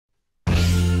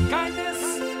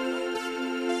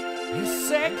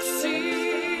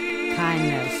sexy.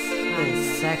 Kindness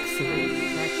is sexy.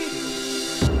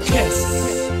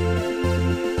 KIS.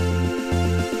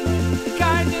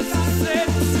 Kindness is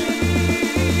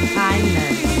sexy.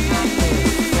 Kindness is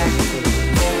sexy.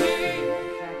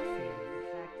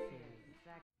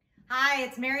 Hi,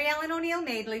 it's Mary Ellen O'Neill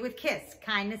Madeley with KIS.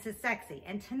 Kindness is sexy.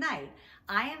 And tonight,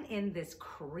 I am in this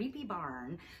creepy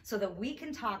barn so that we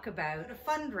can talk about a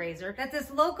fundraiser that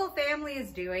this local family is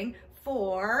doing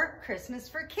for Christmas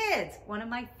for Kids, one of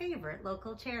my favorite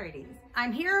local charities.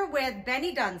 I'm here with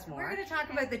Bennie Dunsmoor. We're going to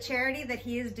talk about the charity that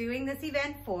he is doing this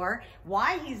event for,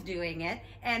 why he's doing it,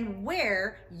 and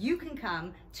where you can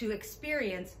come to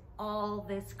experience all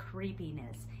this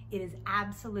creepiness. It is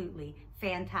absolutely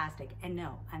fantastic. And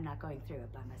no, I'm not going through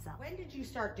it by myself. When did you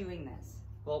start doing this?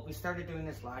 Well, we started doing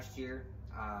this last year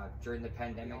during the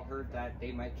pandemic. Heard that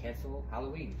they might cancel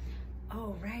Halloween.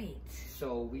 Oh, right.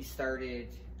 So we started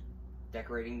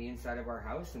decorating the inside of our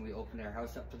house, and we opened our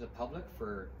house up to the public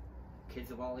for kids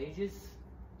of all ages,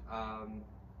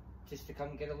 just to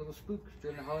come get a little spook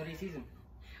during the holiday season.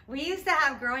 We used to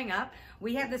have, growing up,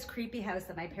 we had this creepy house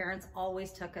that my parents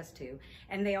always took us to,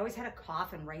 and they always had a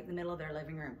coffin right in the middle of their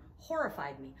living room.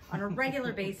 Horrified me on a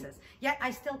regular basis. Yet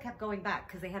I still kept going back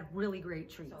because they had really great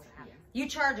treats. You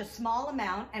charge a small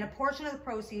amount, and a portion of the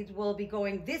proceeds will be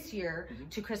going this year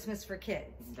to Christmas for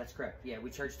Kids. That's correct. Yeah, we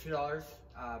charge $2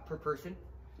 per person,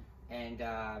 and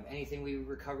anything we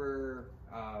recover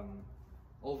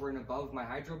over and above my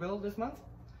hydro bill this month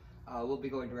will be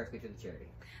going directly to the charity.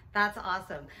 That's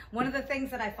awesome. One of the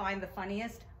things that I find the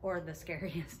funniest or the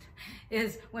scariest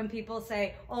is when people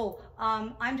say, oh,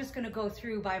 I'm just going to go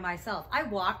through by myself. I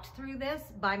walked through this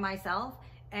by myself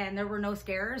and there were no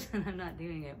scares, and I'm not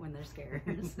doing it when there's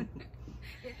scares.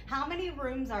 How many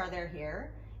rooms are there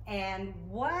here? And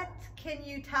what can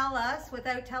you tell us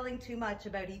without telling too much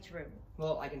about each room?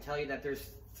 Well, I can tell you that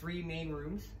there's 3 main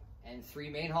rooms and 3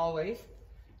 main hallways,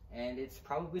 and it's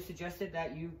probably suggested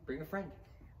that you bring a friend.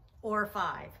 Or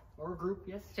 5. Or a group,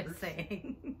 yes. Just groups.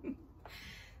 saying.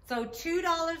 So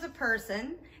 $2 a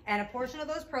person, and a portion of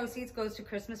those proceeds goes to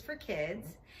Christmas for Kids.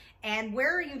 And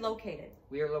where are you located?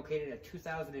 We are located at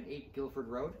 2008 Gilford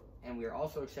Rd, and we are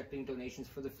also accepting donations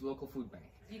for the local food bank.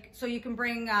 So you can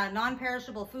bring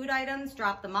non-perishable food items,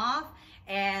 drop them off,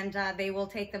 and they will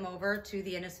take them over to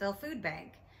the Innisfil Food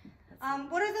Bank.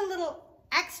 What are the little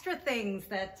extra things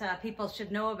that people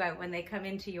should know about when they come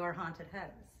into your haunted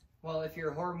house? Well, if you're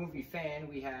a horror movie fan,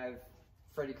 we have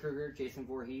Freddy Krueger, Jason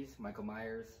Voorhees, Michael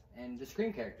Myers, and the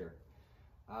Scream character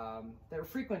that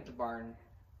frequent the barn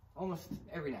almost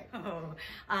every night. Oh,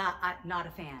 I'm not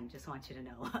a fan, just want you to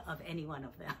know, of any one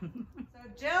of them. So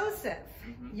Joseph,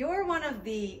 you're one of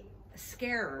the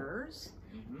scarers,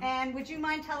 and would you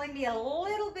mind telling me a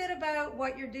little bit about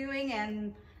what you're doing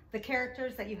and the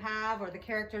characters that you have, or the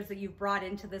characters that you've brought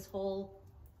into this whole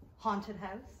haunted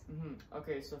house?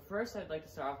 Okay, so first I'd like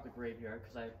to start off with the graveyard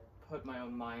because I put my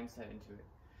own mindset into it.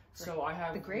 So I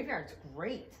have... The graveyard's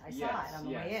great. I saw it on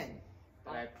the way in.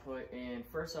 But I put in,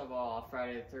 first of all,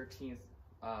 Friday the 13th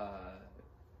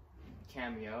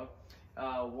cameo.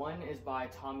 One is by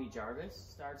Tommy Jarvis.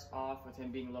 Starts off with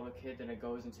him being a little kid, then it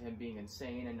goes into him being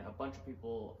insane, and a bunch of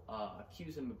people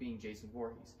accuse him of being Jason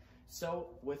Voorhees. So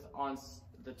on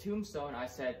the tombstone, I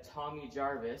said Tommy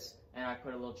Jarvis, and I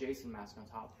put a little Jason mask on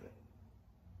top of it.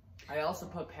 I also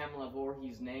put Pamela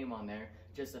Voorhees' name on there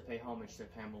just to pay homage to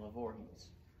Pamela Voorhees.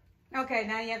 Okay,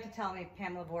 now you have to tell me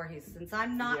Pamela Voorhees, since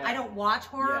I'm not, I don't watch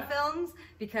horror films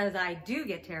because I do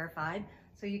get terrified.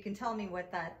 So you can tell me what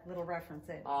that little reference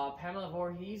is. Pamela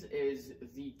Voorhees is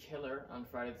the killer on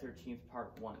Friday the 13th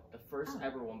Part 1. The first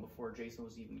ever one before Jason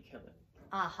was even killed.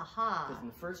 Because in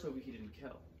the first movie he didn't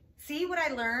kill. See what I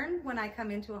learned when I come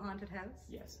into a haunted house?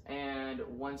 Yes, and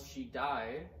once she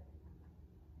died,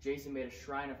 Jason made a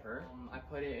shrine of her. I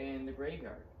put it in the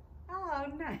graveyard. Oh,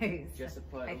 nice. Just to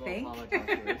put a little homage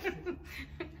onto it.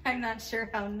 I'm not sure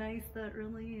how nice that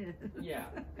really is. Yeah.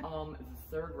 The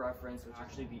third reference, which is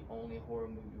actually the only horror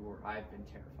movie where I've been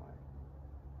terrified.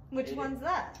 Which one's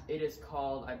that? It is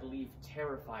called, I believe,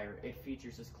 Terrifier. It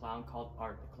features this clown called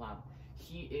Art the Clown.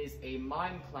 He is a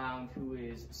mime clown who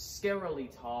is scarily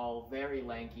tall, very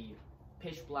lanky,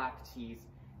 pitch black teeth,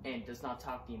 and does not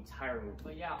talk the entire movie.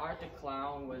 But yeah, Art the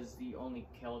Clown was the only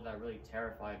kill that really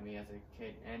terrified me as a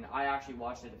kid. And I actually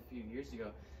watched it a few years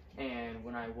ago. And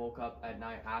when I woke up at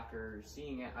night after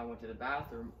seeing it, I went to the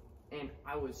bathroom. And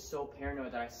I was so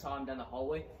paranoid that I saw him down the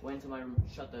hallway, went into my room,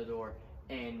 shut the door,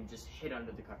 and just hid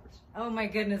under the covers. Oh my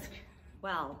goodness.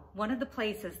 Well, one of the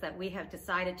places that we have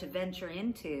decided to venture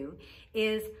into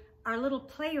is our little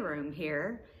playroom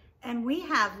here. And we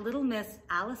have little Miss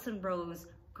Allison Rose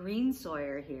Green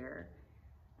Sawyer here.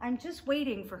 I'm just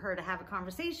waiting for her to have a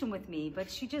conversation with me, but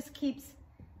she just keeps,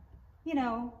 you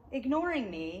know, ignoring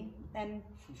me, and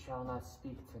She shall not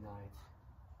speak tonight.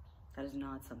 that is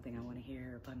not something I want to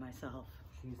hear by myself.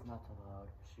 She's not allowed.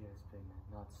 She has been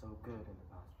not so good in the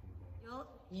past few days.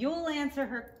 You'll answer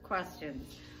her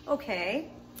questions. Okay,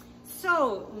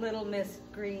 so little Miss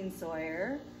Green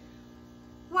Sawyer,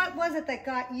 what was it that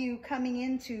got you coming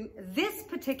into this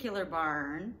particular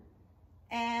barn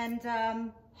and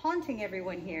haunting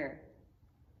everyone here?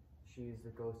 She is the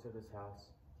ghost of this house.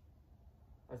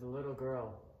 As a little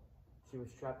girl, she was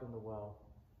trapped in the well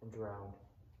and drowned.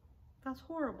 That's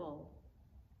horrible.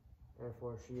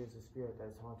 Therefore, she is the spirit that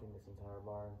is haunting this entire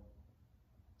barn.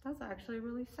 That's actually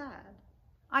really sad.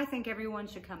 I think everyone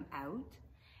should come out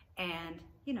and,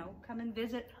 you know, come and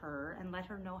visit her and let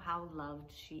her know how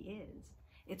loved she is.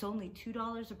 It's only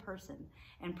 $2 a person,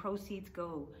 and proceeds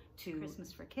go to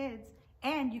Christmas for Kids,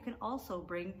 and you can also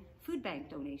bring food bank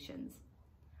donations.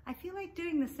 I feel like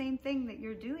doing the same thing that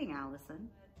you're doing, Allison.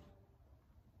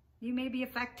 You may be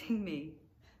affecting me.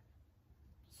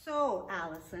 So,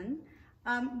 Allison,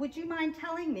 would you mind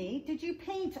telling me, did you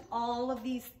paint all of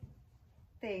these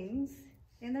things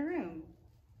in the room?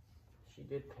 She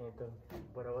did paint them,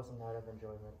 but it wasn't out of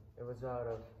enjoyment. It was out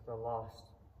of the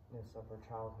lostness of her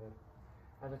childhood.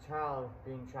 As a child,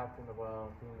 being trapped in the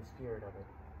well, being the spirit of it,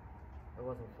 it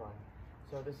wasn't fun.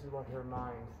 So this is what her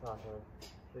mind thought of,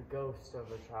 the ghost of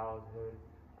her childhood,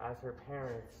 as her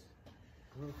parents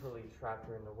brutally trapped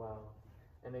her in the well,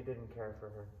 and they didn't care for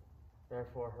her.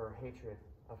 Therefore, her hatred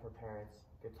of her parents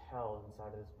gets held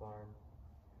inside of this barn.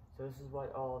 So this is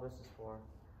what all of this is for.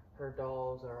 Her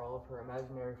dolls are all of her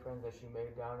imaginary friends that she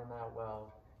made down in that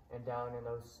well and down in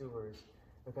those sewers,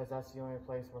 because that's the only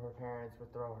place where her parents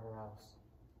would throw her house.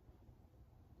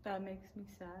 That makes me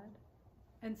sad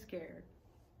and scared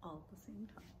all at the same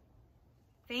time.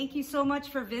 Thank you so much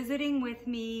for visiting with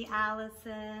me,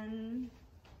 Allison.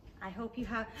 I hope you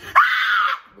have...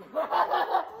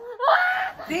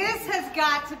 This has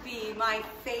got to be my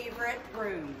favorite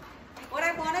room. What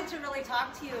I wanted to really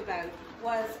talk to you about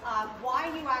was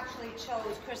why you actually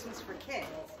chose Christmas for Kids.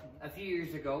 A few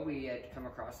years ago, we had come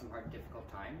across some hard, difficult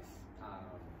times.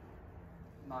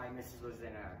 My missus was in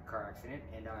a car accident,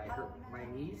 and I hurt my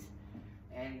knees,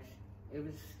 and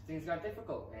things got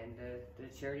difficult, and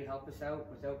the charity helped us out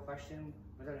without question,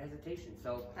 without hesitation.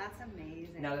 So That's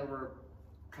amazing. now that we're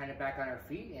kind of back on our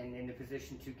feet and in a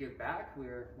position to give back,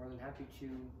 we're more than happy to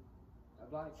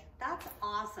oblige. That's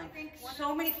awesome. I think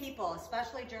so many people,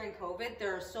 especially during COVID,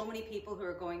 there are so many people who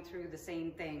are going through the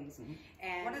same things.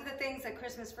 And one of the things that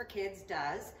Christmas for Kids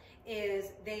does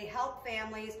is they help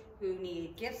families who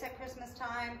need gifts at Christmas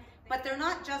time, but they're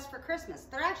not just for Christmas.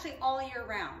 They're actually all year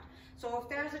round. So if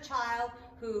there's a child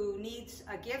who needs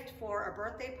a gift for a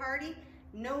birthday party,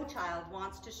 no child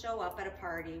wants to show up at a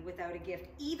party without a gift,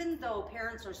 even though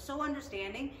parents are so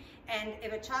understanding. And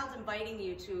if a child's inviting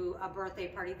you to a birthday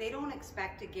party, they don't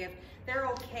expect a gift. They're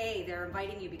okay, they're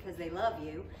inviting you because they love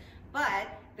you. But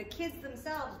the kids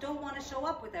themselves don't want to show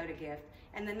up without a gift.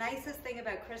 And the nicest thing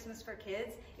about Christmas for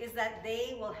Kids is that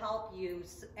they will help you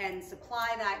and supply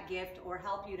that gift or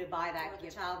help you to buy that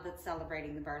gift for the child that's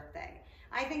celebrating the birthday.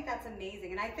 I think that's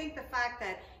amazing. And I think the fact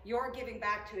that you're giving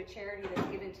back to a charity that's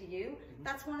given to you,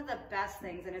 that's one of the best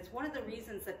things. And it's one of the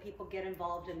reasons that people get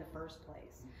involved in the first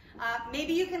place.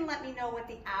 Maybe you can let me know what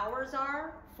the hours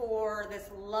are for this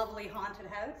lovely haunted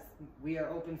house. We are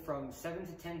open from 7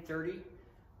 to 10:30.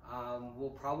 We'll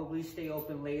probably stay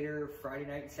open later Friday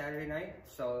night and Saturday night.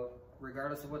 So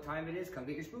regardless of what time it is, come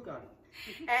get your spook on.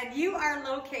 And you are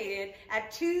located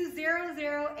at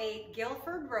 2008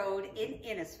 Gilford Road in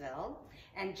Innisfil.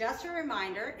 And just a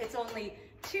reminder, it's only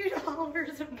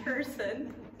 $2 a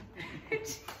person,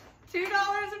 $2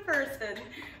 a person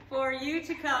for you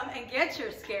to come and get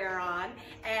your scare on.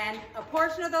 And a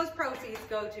portion of those proceeds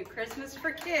go to Christmas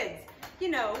for Kids. You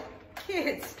know,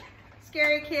 kids,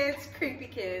 scary kids, creepy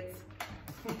kids.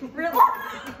 Real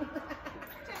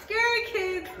scary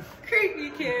kids, creepy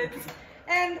kids,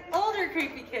 and older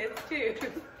creepy kids too.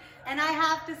 And I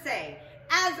have to say,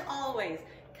 as always,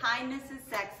 kindness is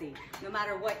sexy, no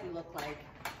matter what you look like.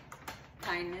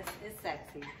 Kindness is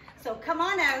sexy. So come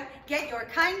on out, get your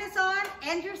kindness on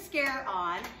and your scare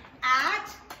on at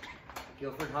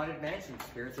Gilford Haunted Mansion,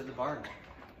 Spirits of the Barn.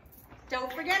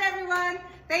 Don't forget, everyone,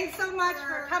 thanks so much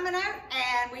for coming out,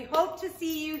 and we hope to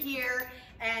see you here,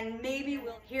 and maybe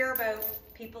we'll hear about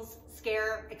people's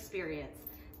scare experience.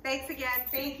 Thanks again.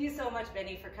 Thank you so much,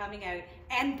 Bennie, for coming out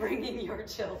and bringing your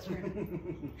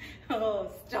children. Oh,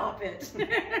 stop it.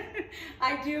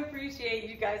 I do appreciate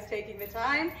you guys taking the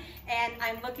time, and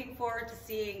I'm looking forward to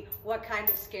seeing what kind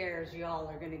of scares y'all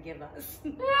are going to give us.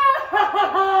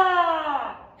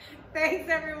 Thanks,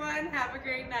 everyone. Have a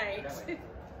great night.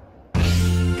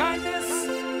 Kindness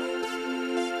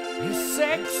is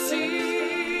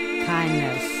sexy.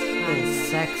 Kindness is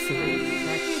sexy.